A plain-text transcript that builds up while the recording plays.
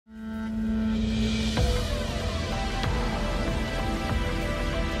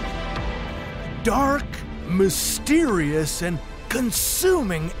dark, mysterious, and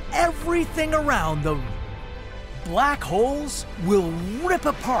consuming everything around them. Black holes will rip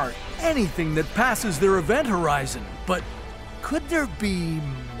apart anything that passes their event horizon, but could there be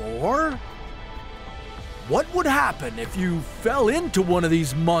more? What would happen if you fell into one of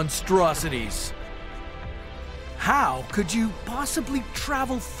these monstrosities? How could you possibly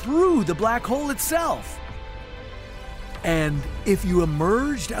travel through the black hole itself? And if you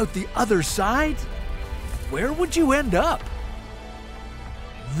emerged out the other side, where would you end up?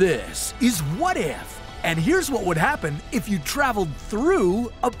 This is What If, and here's what would happen if you traveled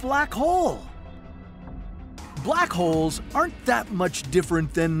through a black hole. Black holes aren't that much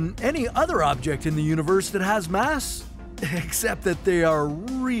different than any other object in the universe that has mass, except that they are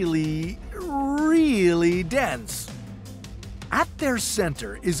really, really dense. At their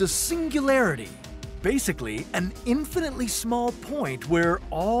center is a singularity, basically an infinitely small point where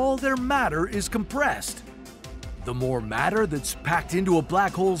all their matter is compressed. The more matter that's packed into a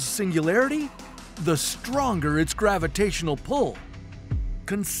black hole's singularity, the stronger its gravitational pull.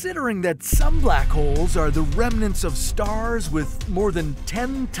 Considering that some black holes are the remnants of stars with more than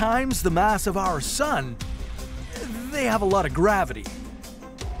 10 times the mass of our Sun, they have a lot of gravity.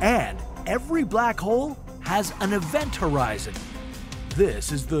 And every black hole has an event horizon.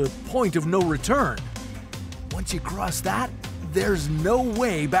 This is the point of no return. Once you cross that, there's no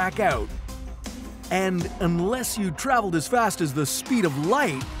way back out. And unless you traveled as fast as the speed of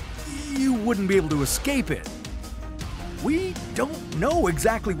light, you wouldn't be able to escape it. We don't know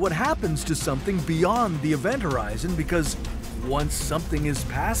exactly what happens to something beyond the event horizon because once something is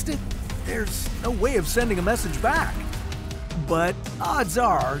past it, there's no way of sending a message back. But odds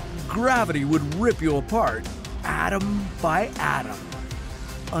are, gravity would rip you apart, atom by atom.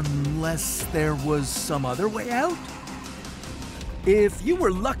 Unless there was some other way out? If you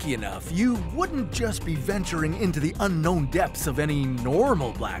were lucky enough, you wouldn't just be venturing into the unknown depths of any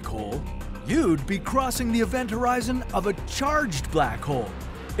normal black hole. You'd be crossing the event horizon of a charged black hole,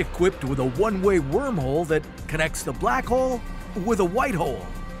 equipped with a one-way wormhole that connects the black hole with a white hole.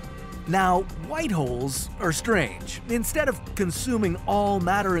 Now, white holes are strange. Instead of consuming all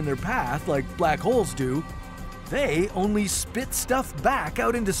matter in their path like black holes do, they only spit stuff back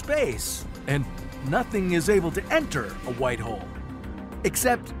out into space, and nothing is able to enter a white hole.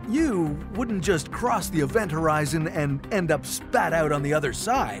 Except you wouldn't just cross the event horizon and end up spat out on the other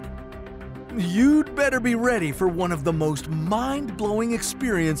side. You'd better be ready for one of the most mind-blowing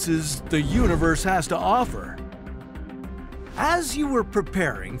experiences the universe has to offer. As you were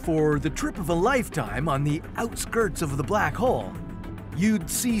preparing for the trip of a lifetime on the outskirts of the black hole, you'd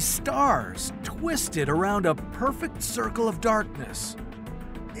see stars twisted around a perfect circle of darkness.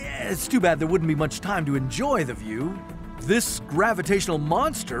 It's too bad there wouldn't be much time to enjoy the view. This gravitational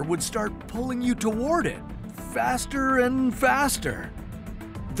monster would start pulling you toward it, faster and faster.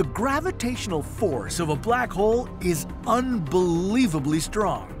 The gravitational force of a black hole is unbelievably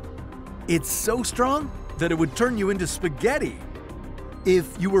strong. It's so strong that it would turn you into spaghetti.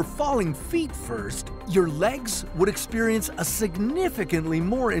 If you were falling feet first, your legs would experience a significantly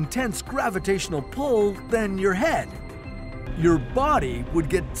more intense gravitational pull than your head. Your body would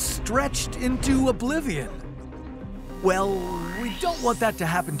get stretched into oblivion. Well, we don't want that to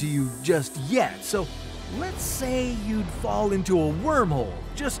happen to you just yet, so let's say you'd fall into a wormhole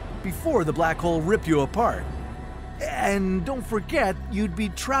just before the black hole ripped you apart. And don't forget, you'd be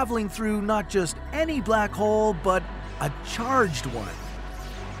traveling through not just any black hole, but a charged one.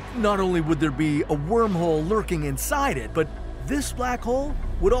 Not only would there be a wormhole lurking inside it, but this black hole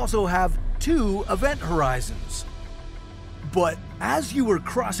would also have 2 event horizons. But as you were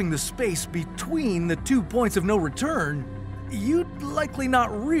crossing the space between the 2 points of no return, you'd likely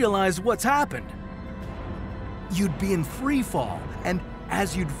not realize what's happened. You'd be in free fall, and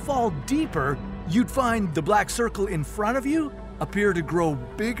as you'd fall deeper, you'd find the black circle in front of you appear to grow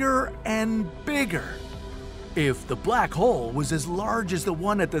bigger and bigger. If the black hole was as large as the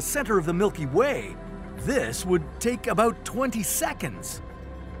one at the center of the Milky Way, this would take about 20 seconds.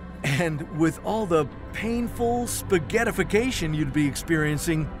 And with all the painful spaghettification you'd be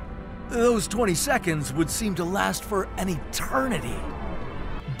experiencing, those 20 seconds would seem to last for an eternity.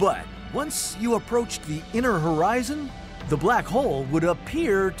 But once you approached the inner horizon, the black hole would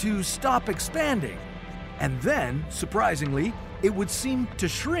appear to stop expanding. And then, surprisingly, it would seem to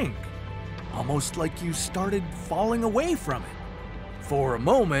shrink, almost like you started falling away from it. For a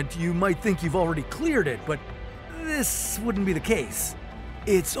moment, you might think you've already cleared it, but this wouldn't be the case.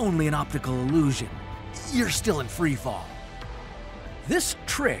 It's only an optical illusion. You're still in free fall. This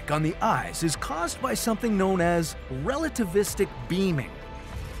trick on the eyes is caused by something known as relativistic beaming.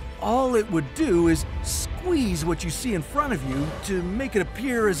 all it would do is squeeze what you see in front of you to make it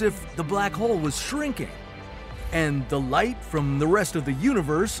appear as if the black hole was shrinking. And the light from the rest of the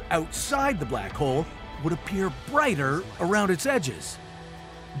universe outside the black hole would appear brighter around its edges.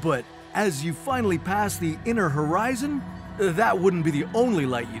 But as you finally pass the inner horizon, that wouldn't be the only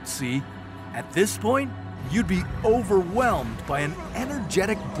light you'd see. At this point, you'd be overwhelmed by an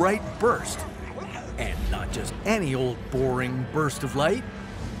energetic bright burst. And not just any old boring burst of light.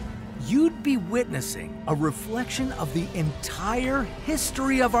 You'd be witnessing a reflection of the entire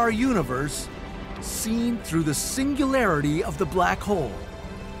history of our universe seen through the singularity of the black hole.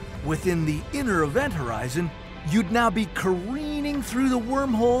 Within the inner event horizon, you'd now be careening through the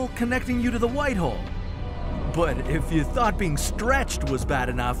wormhole connecting you to the white hole. But if you thought being stretched was bad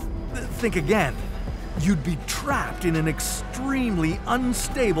enough, think again. You'd be trapped in an extremely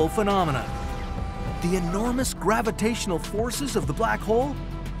unstable phenomenon. The enormous gravitational forces of the black hole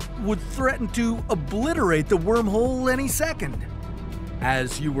would threaten to obliterate the wormhole any second.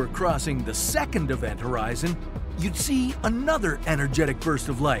 As you were crossing the second event horizon, you'd see another energetic burst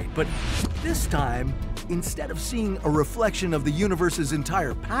of light, but this time, instead of seeing a reflection of the universe's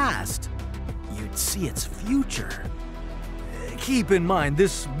entire past, you'd see its future. Keep in mind,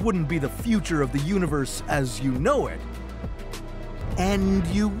 this wouldn't be the future of the universe as you know it. And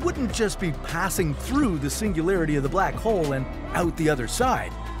you wouldn't just be passing through the singularity of the black hole and out the other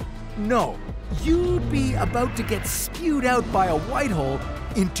side. No, you'd be about to get spewed out by a white hole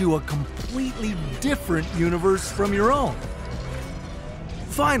into a completely different universe from your own.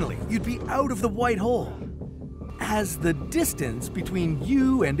 Finally, you'd be out of the white hole. As the distance between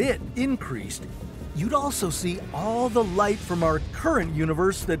you and it increased, you'd also see all the light from our current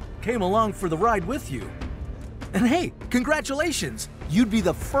universe that came along for the ride with you. And hey, congratulations! You'd be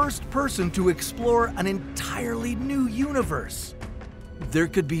the first person to explore an entirely new universe. There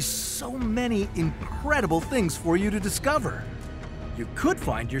could be so many incredible things for you to discover. You could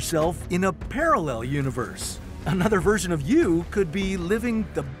find yourself in a parallel universe. Another version of you could be living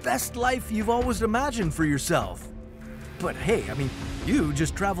the best life you've always imagined for yourself. But hey, I mean, you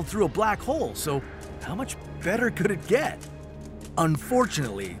just traveled through a black hole, so how much better could it get?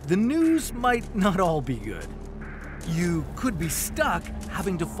 Unfortunately, the news might not all be good. You could be stuck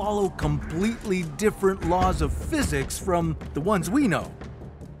having to follow completely different laws of physics from the ones we know.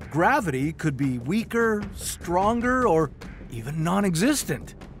 Gravity could be weaker, stronger, or even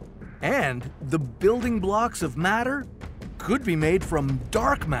non-existent. And the building blocks of matter could be made from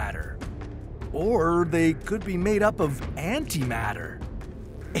dark matter. Or they could be made up of antimatter.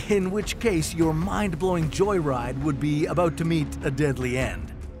 In which case, your mind-blowing joyride would be about to meet a deadly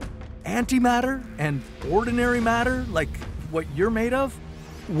end. Antimatter and ordinary matter, like what you're made of,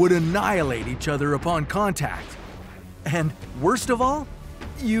 would annihilate each other upon contact. And worst of all,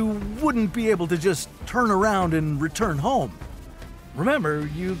 you wouldn't be able to just turn around and return home. Remember,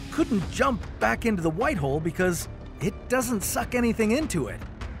 you couldn't jump back into the white hole because it doesn't suck anything into it.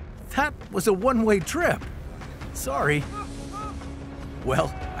 That was a one-way trip. Sorry.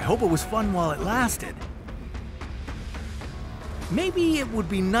 Well, I hope it was fun while it lasted. Maybe it would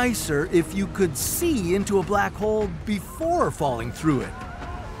be nicer if you could see into a black hole before falling through it.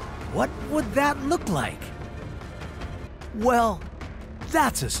 What would that look like? Well,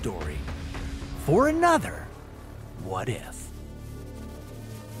 that's a story for another What If.